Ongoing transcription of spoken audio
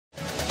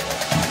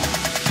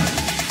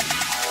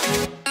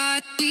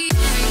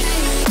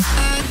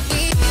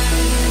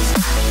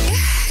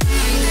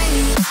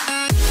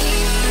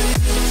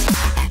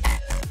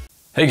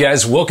Hey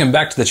guys, welcome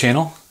back to the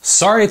channel.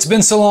 Sorry it's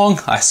been so long.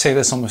 I say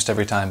this almost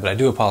every time, but I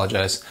do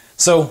apologize.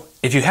 So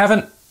if you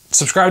haven't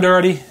subscribed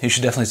already, you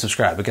should definitely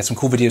subscribe. We've got some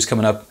cool videos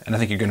coming up and I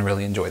think you're gonna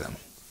really enjoy them.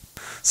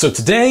 So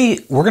today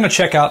we're gonna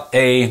check out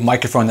a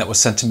microphone that was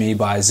sent to me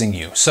by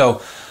Zingyou.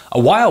 So a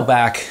while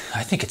back,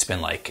 I think it's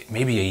been like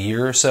maybe a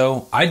year or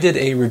so, I did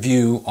a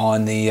review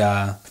on the,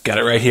 got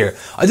it right here.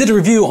 I did a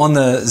review on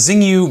the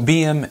Zingyou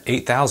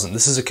BM8000.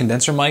 This is a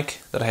condenser mic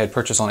that I had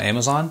purchased on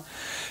Amazon.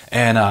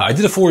 And I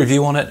did a full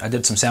review on it. I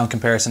did some sound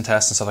comparison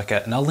tests and stuff like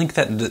that. And I'll link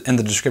that in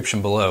the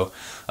description below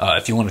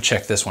if you want to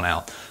check this one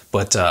out.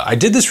 But I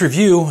did this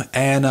review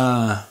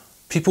and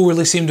people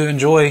really seem to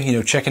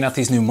enjoy, checking out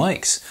these new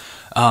mics.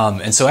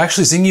 And so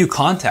actually Zingyou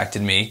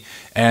contacted me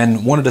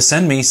and wanted to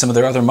send me some of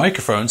their other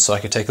microphones so I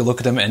could take a look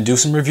at them and do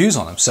some reviews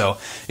on them. So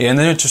in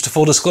the interest of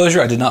full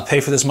disclosure, I did not pay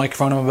for this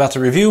microphone I'm about to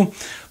review,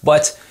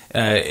 but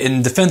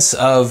in defense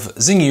of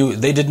Zingyou,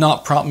 they did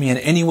not prompt me in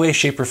any way,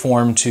 shape, or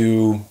form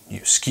to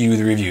skew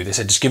the review. They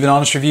said, just give an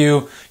honest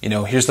review,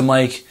 here's the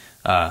mic,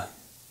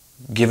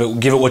 give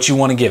it what you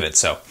want to give it.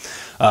 So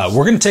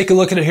we're going to take a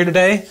look at it here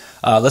today.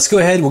 Let's go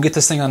ahead, we'll get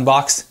this thing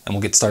unboxed, and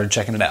we'll get started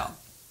checking it out.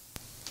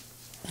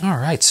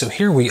 Alright, so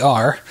here we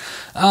are.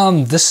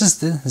 This is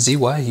the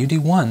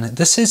ZY-UD1.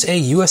 This is a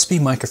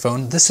USB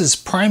microphone. This is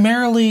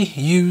primarily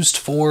used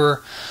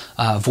for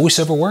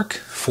voiceover work,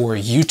 for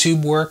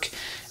YouTube work,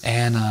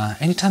 and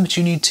anytime that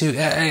you need to,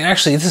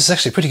 actually this is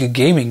actually a pretty good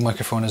gaming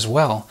microphone as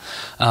well.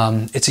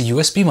 It's a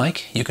USB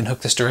mic. You can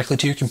hook this directly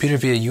to your computer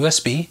via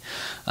USB.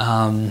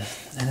 And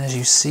as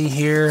you see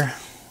here,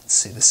 let's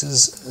see, this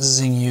is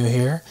Zingyou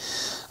here.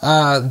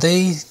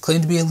 They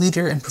claim to be a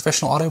leader in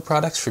professional audio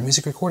products for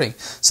music recording.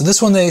 So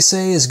this one they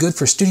say is good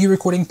for studio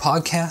recording,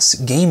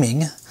 podcasts,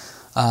 gaming,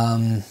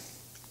 and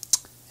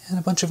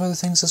a bunch of other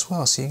things as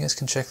well. So you guys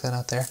can check that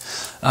out there.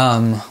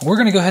 We're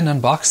going to go ahead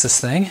and unbox this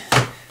thing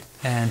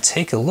and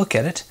take a look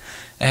at it.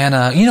 And,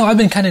 I've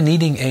been kind of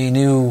needing a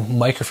new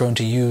microphone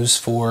to use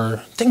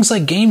for things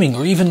like gaming,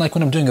 or even like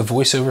when I'm doing a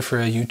voiceover for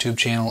a YouTube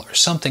channel or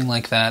something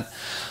like that.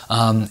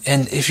 And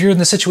if you're in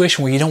the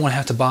situation where you don't want to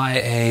have to buy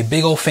a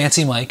big old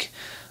fancy mic,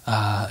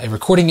 a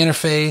recording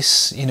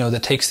interface,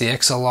 that takes the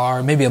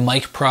XLR, maybe a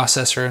mic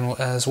processor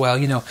as well,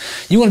 you want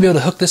to be able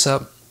to hook this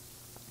up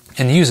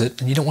and use it,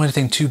 and you don't want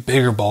anything too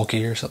big or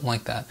bulky or something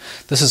like that.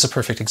 This is a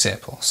perfect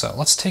example. So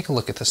let's take a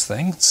look at this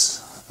thing.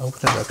 Let's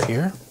open it up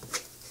here.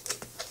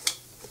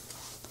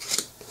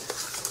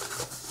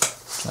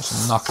 I have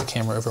to knock the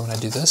camera over when I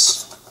do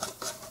this.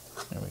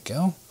 There we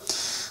go.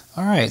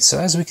 Alright, so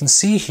as we can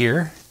see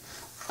here,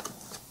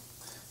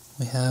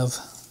 we have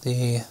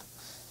the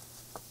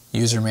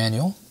user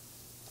manual,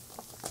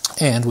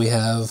 and we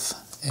have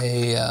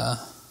a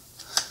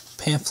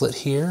pamphlet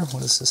here.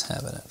 What does this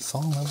have in it?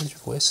 Fall in love with your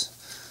voice.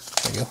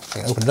 There you go.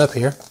 I can open it up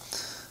here.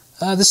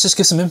 This just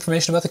gives some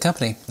information about the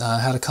company,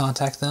 how to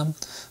contact them.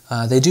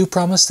 They do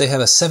promise they have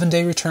a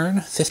 7-day return,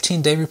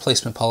 15-day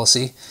replacement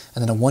policy,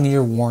 and then a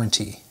 1-year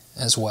warranty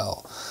as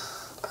well.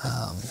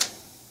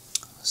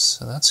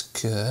 So that's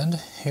good.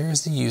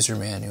 Here's the user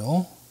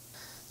manual.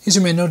 User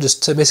manual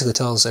just basically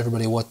tells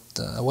everybody what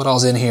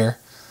all's in here.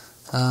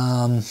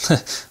 I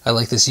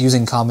like this,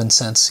 using common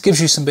sense. It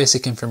gives you some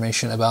basic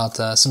information about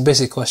some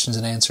basic questions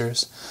and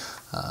answers.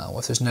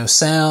 What if there's no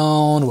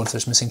sound? What if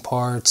there's missing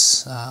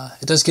parts?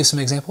 It does give some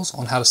examples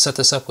on how to set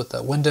this up with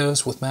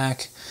Windows, with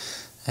Mac,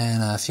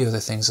 and a few other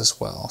things as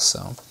well.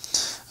 So,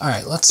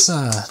 alright, let's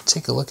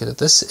take a look at it.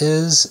 This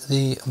is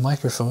the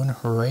microphone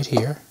right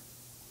here.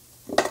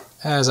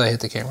 As I hit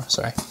the camera,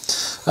 sorry.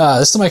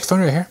 This is the microphone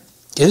right here.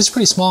 It is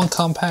pretty small and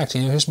compact.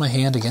 Here's my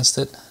hand against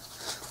it.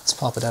 Let's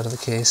pop it out of the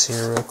case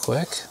here real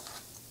quick.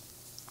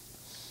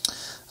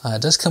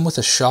 It does come with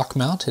a shock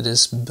mount. It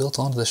is built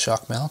onto the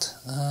shock mount.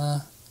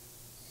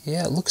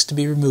 Yeah, it looks to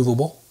be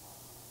removable.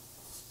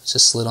 It's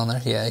just slid on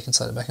there. Yeah, you can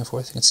slide it back and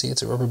forth. You can see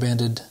it's a rubber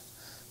banded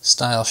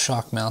style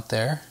shock mount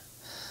there.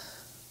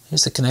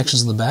 Here's the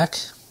connections in the back.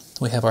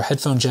 We have our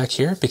headphone jack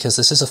here because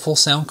this is a full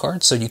sound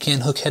card, so you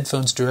can hook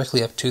headphones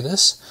directly up to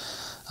this.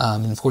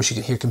 And of course you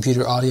can hear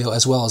computer audio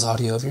as well as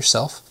audio of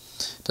yourself.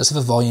 It does have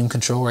a volume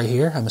control right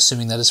here. I'm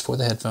assuming that is for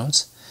the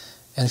headphones.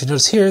 And if you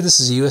notice here, this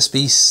is a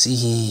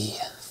USB-C.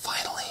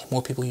 Finally,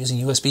 more people using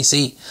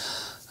USB-C.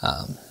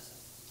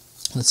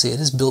 Let's see, it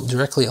is built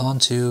directly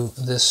onto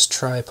this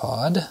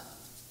tripod.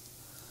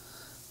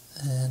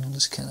 And we'll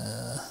just kind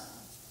of,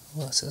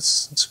 what's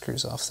this? It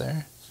screws off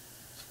there.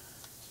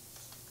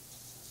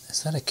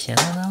 Is that a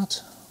camera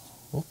mount?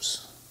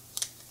 Whoops.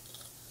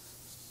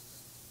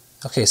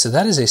 Okay, so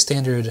that is a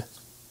standard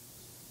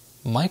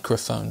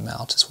microphone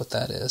mount is what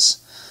that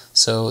is.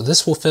 So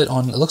this will fit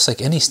on, it looks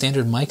like any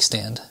standard mic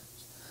stand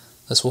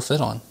this will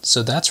fit on.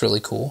 So that's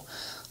really cool.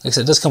 Like I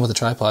said, it does come with a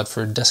tripod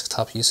for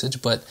desktop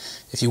usage, but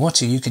if you want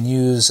to, you can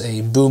use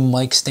a boom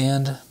mic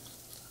stand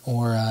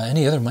or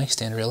any other mic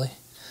stand really.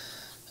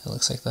 It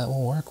looks like that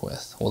will work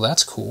with. Well,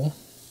 that's cool.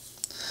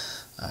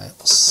 Alright,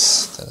 we'll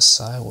set that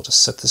aside. We'll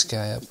just set this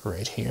guy up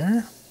right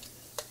here.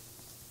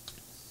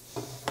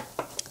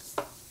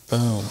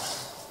 Boom.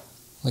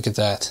 Look at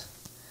that.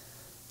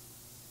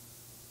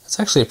 It's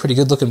actually a pretty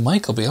good looking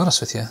mic, I'll be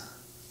honest with you.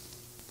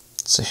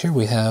 So here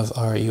we have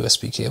our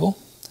USB cable,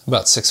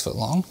 about 6 foot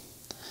long.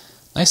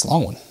 Nice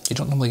long one. You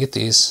don't normally get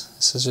these.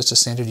 This is just a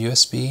standard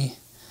USB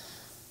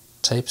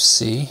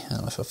Type-C. I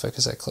don't know if I'll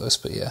focus that close,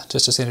 but yeah,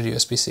 just a standard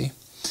USB-C.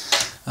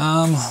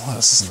 What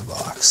else is in the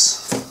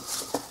box?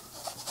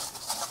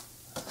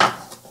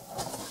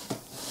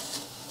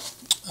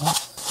 Oh,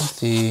 I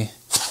think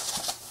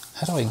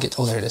how do I get,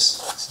 oh there it is.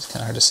 This is kind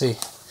of hard to see.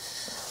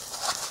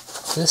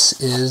 This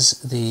is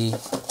the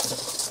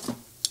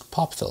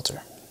pop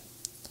filter.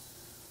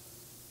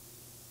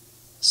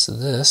 So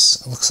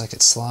this looks like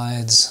it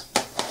slides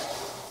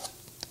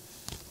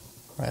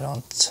right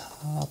on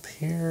top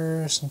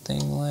here,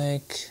 something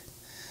like,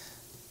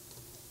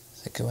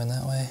 does it go in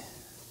that way?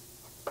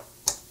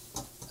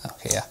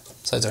 Okay, yeah,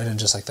 slides right in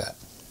just like that.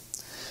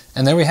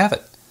 And there we have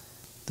it.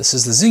 This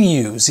is the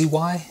Zingyou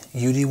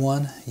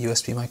ZY-UD1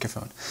 USB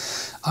microphone.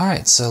 All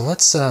right, so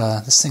let's,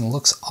 this thing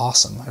looks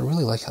awesome. I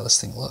really like how this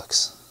thing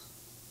looks.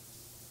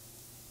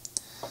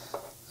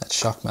 That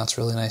shock mount's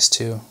really nice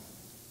too.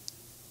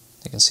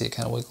 You can see it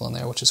kind of wiggle in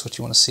there, which is what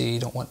you want to see. You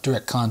don't want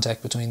direct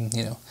contact between,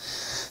 you know,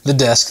 the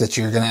desk that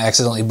you're going to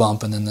accidentally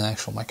bump and then the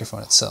actual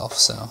microphone itself.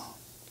 So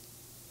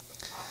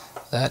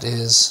that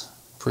is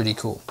pretty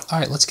cool. All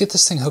right, let's get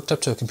this thing hooked up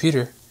to a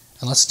computer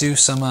and let's do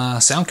some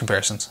sound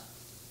comparisons.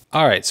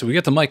 All right, so we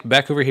got the mic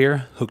back over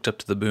here, hooked up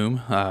to the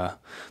boom.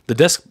 The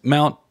desk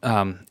mount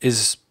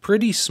is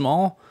pretty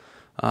small.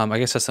 I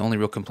guess that's the only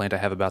real complaint I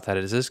have about that.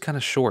 It is kind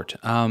of short.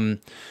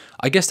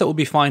 I guess that would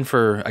be fine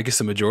for, I guess,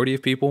 the majority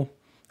of people.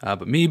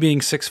 But me being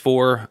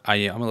 6'4",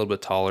 I'm a little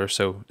bit taller,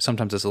 so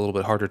sometimes it's a little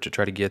bit harder to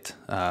try to get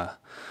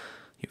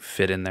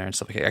fit in there and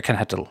stuff like that. I kind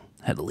of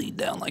had to lean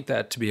down like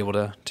that to be able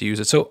to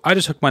use it. So I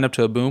just hooked mine up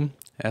to a boom.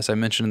 As I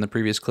mentioned in the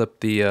previous clip,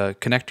 the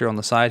connector on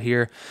the side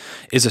here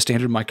is a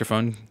standard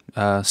microphone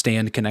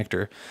stand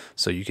connector,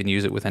 so you can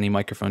use it with any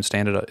microphone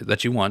stand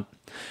that you want.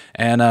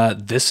 And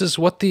this is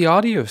what the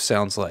audio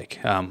sounds like.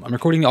 I'm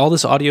recording all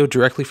this audio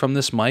directly from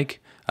this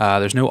mic.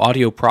 There's no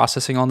audio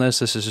processing on this.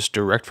 This is just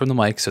direct from the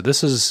mic. So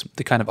this is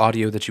the kind of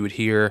audio that you would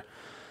hear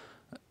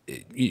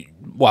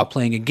while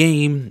playing a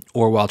game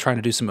or while trying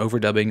to do some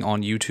overdubbing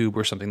on YouTube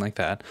or something like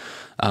that.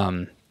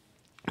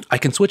 I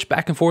can switch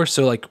back and forth.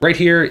 So like right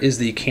here is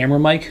the camera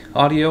mic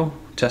audio.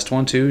 Test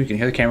 1, 2. You can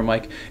hear the camera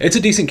mic. It's a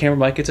decent camera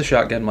mic. It's a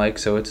shotgun mic,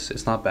 so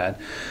it's not bad.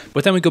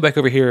 But then we go back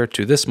over here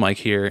to this mic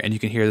here, and you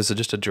can hear this is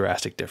just a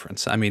drastic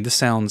difference. I mean, this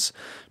sounds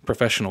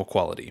professional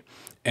quality.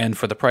 And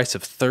for the price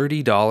of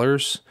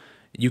 $30,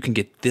 you can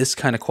get this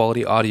kind of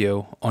quality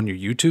audio on your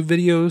YouTube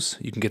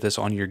videos. You can get this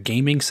on your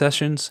gaming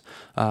sessions,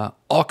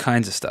 all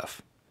kinds of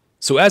stuff.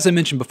 So as I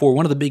mentioned before,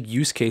 one of the big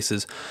use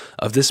cases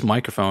of this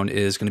microphone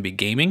is going to be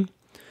gaming,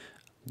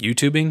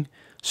 YouTubing,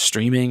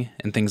 streaming,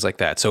 and things like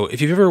that. So if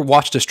you've ever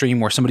watched a stream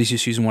where somebody's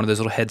just using one of those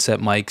little headset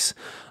mics,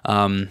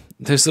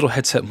 those little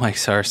headset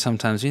mics are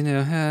sometimes, you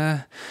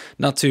know,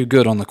 not too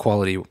good on the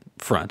quality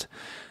front.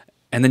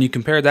 And then you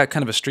compare that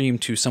kind of a stream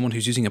to someone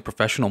who's using a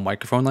professional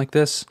microphone like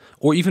this,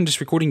 or even just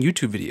recording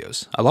YouTube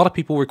videos. A lot of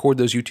people record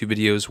those YouTube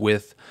videos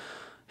with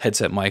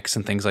headset mics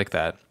and things like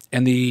that.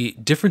 And the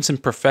difference in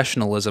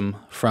professionalism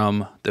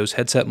from those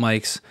headset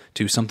mics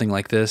to something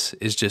like this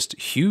is just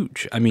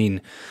huge. I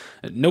mean,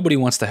 nobody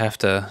wants to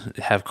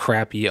have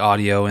crappy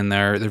audio in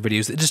their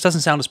videos. It just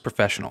doesn't sound as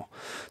professional.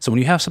 So when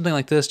you have something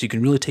like this, you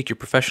can really take your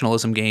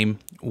professionalism game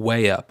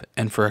way up.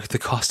 And for the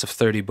cost of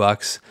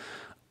 $30,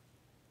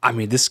 I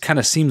mean, this kind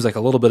of seems like a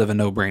little bit of a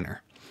no-brainer.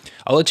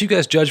 I'll let you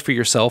guys judge for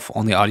yourself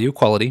on the audio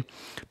quality.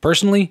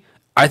 Personally,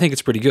 I think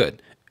it's pretty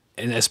good,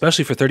 and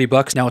especially for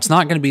 $30. Now, it's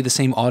not going to be the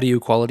same audio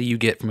quality you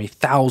get from a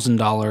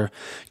 $1,000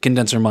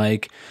 condenser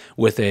mic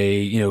with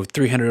a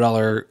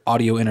 $300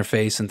 audio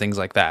interface and things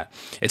like that.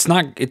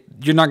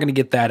 You're not going to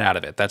get that out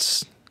of it.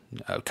 That's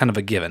kind of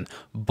a given.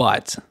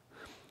 But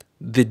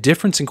the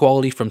difference in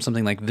quality from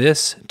something like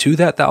this to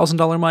that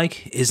 $1,000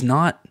 mic is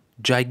not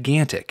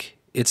gigantic.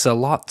 It's a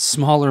lot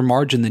smaller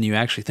margin than you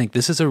actually think.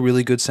 This is a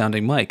really good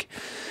sounding mic.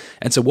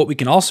 And so what we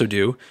can also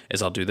do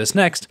is, I'll do this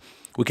next,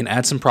 we can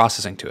add some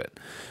processing to it.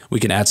 We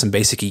can add some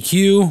basic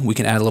EQ, we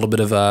can add a little bit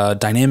of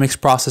dynamics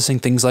processing,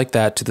 things like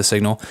that to the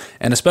signal,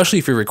 and especially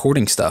if you're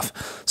recording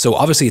stuff. So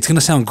obviously it's going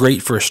to sound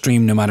great for a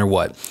stream no matter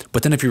what,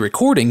 but then if you're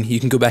recording, you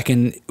can go back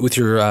in with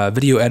your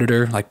video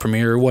editor like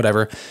Premiere or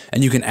whatever,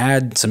 and you can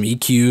add some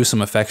EQ,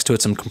 some effects to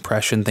it, some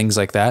compression, things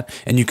like that,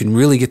 and you can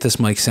really get this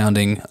mic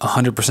sounding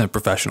 100%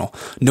 professional.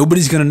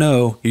 Nobody's going to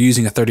know you're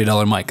using a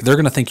 $30 mic. They're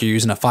going to think you're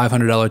using a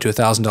 $500 to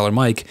 $1,000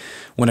 mic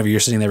whenever you're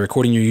sitting there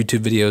recording your YouTube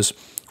videos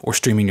or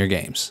streaming your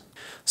games.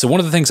 So one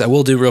of the things I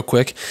will do real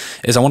quick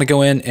is I want to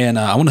go in and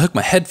I want to hook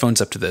my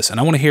headphones up to this, and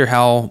I want to hear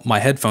how my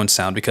headphones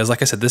sound, because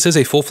like I said, this is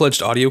a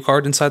full-fledged audio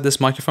card inside this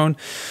microphone.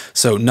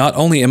 So not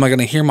only am I going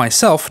to hear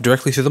myself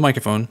directly through the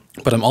microphone,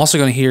 but I'm also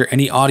going to hear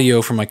any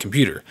audio from my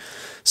computer.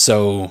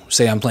 So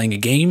say I'm playing a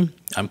game,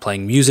 I'm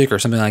playing music or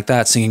something like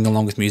that, singing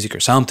along with music or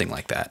something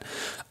like that.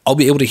 I'll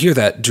be able to hear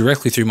that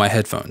directly through my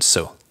headphones.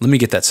 So let me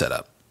get that set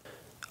up.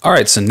 All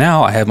right, so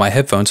now I have my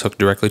headphones hooked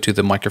directly to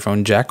the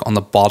microphone jack on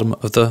the bottom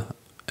of the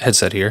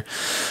headset here.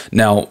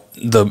 Now,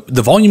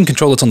 the volume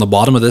control that's on the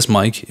bottom of this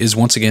mic is,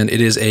 once again,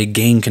 it is a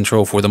gain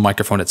control for the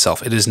microphone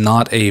itself. It is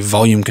not a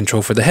volume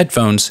control for the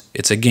headphones.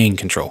 It's a gain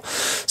control.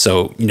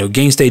 So, you know,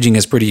 gain staging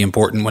is pretty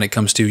important when it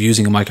comes to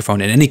using a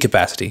microphone in any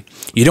capacity.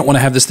 You don't want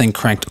to have this thing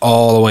cranked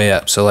all the way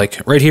up. So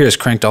like right here is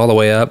cranked all the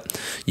way up.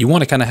 You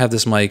want to kind of have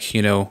this mic,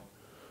 you know,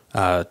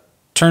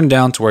 turned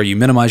down to where you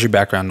minimize your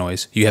background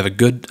noise. You have a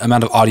good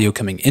amount of audio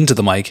coming into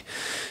the mic.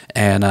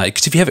 And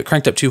because if you have it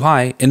cranked up too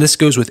high, and this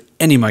goes with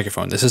any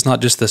microphone, this is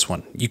not just this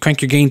one. You crank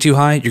your gain too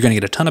high, you're going to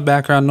get a ton of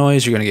background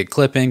noise, you're going to get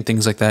clipping,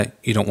 things like that.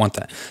 You don't want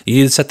that. You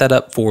need to set that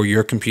up for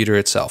your computer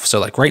itself. So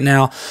like right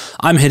now,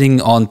 I'm hitting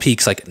on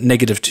peaks like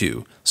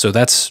 -2. So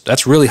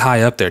that's really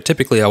high up there.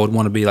 Typically, I would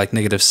want to be like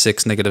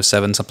 -6,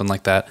 -7, something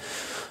like that.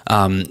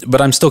 But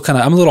I'm still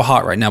I'm a little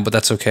hot right now, but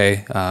that's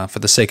okay. For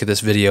the sake of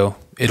this video,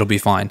 it'll be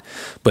fine.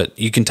 But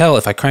you can tell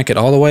if I crank it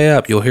all the way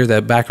up, you'll hear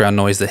that background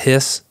noise, the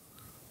hiss.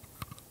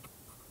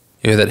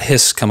 You hear that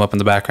hiss come up in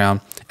the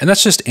background. And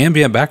that's just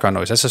ambient background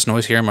noise. That's just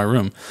noise here in my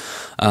room.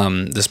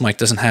 This mic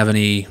doesn't have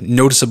any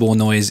noticeable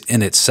noise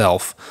in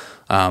itself.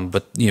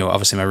 But, you know,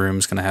 obviously my room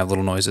is going to have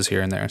little noises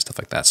here and there and stuff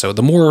like that. So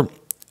the more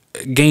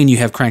gain you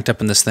have cranked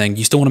up in this thing,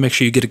 you still want to make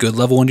sure you get a good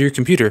level into your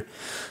computer.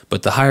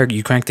 But the higher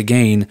you crank the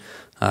gain,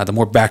 the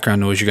more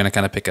background noise you're going to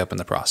kind of pick up in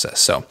the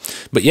process. So,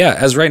 but yeah,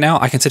 as right now,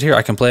 I can sit here,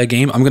 I can play a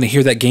game. I'm going to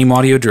hear that game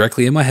audio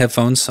directly in my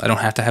headphones. I don't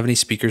have to have any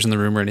speakers in the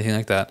room or anything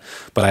like that.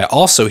 But I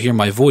also hear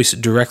my voice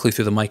directly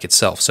through the mic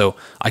itself. So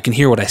I can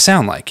hear what I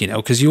sound like, you know,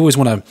 because you always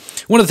want to,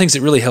 one of the things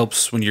that really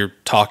helps when you're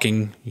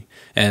talking,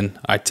 and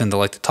I tend to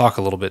like to talk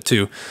a little bit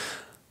too,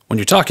 when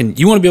you're talking,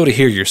 you want to be able to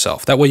hear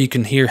yourself. That way you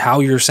can hear how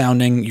you're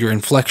sounding, your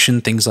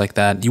inflection, things like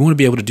that. You want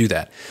to be able to do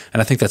that.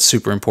 And I think that's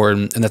super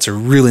important, and that's a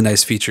really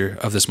nice feature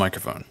of this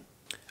microphone.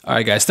 All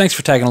right, guys, thanks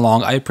for tagging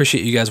along. I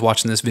appreciate you guys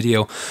watching this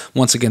video.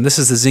 Once again, this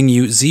is the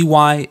Zingyou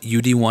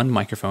ZY-UD1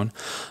 microphone.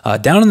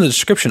 Down in the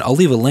description, I'll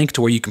leave a link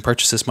to where you can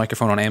purchase this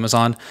microphone on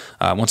Amazon.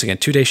 Once again,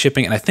 2-day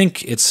shipping, and I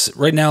think it's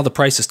right now the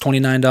price is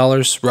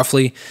 $29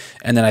 roughly.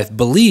 And then I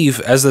believe,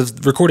 as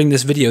of recording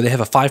this video, they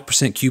have a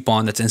 5%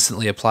 coupon that's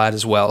instantly applied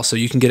as well, so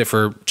you can get it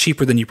for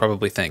cheaper than you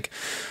probably think.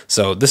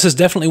 So this is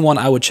definitely one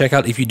I would check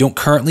out if you don't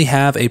currently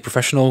have a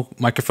professional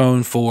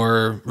microphone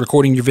for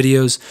recording your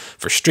videos,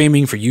 for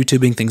streaming, for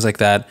YouTubing, things like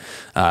that.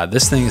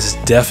 This thing is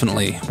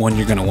definitely one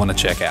you're going to want to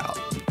check out.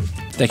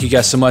 Thank you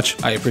guys so much.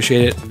 I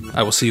appreciate it.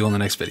 I will see you on the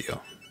next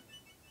video.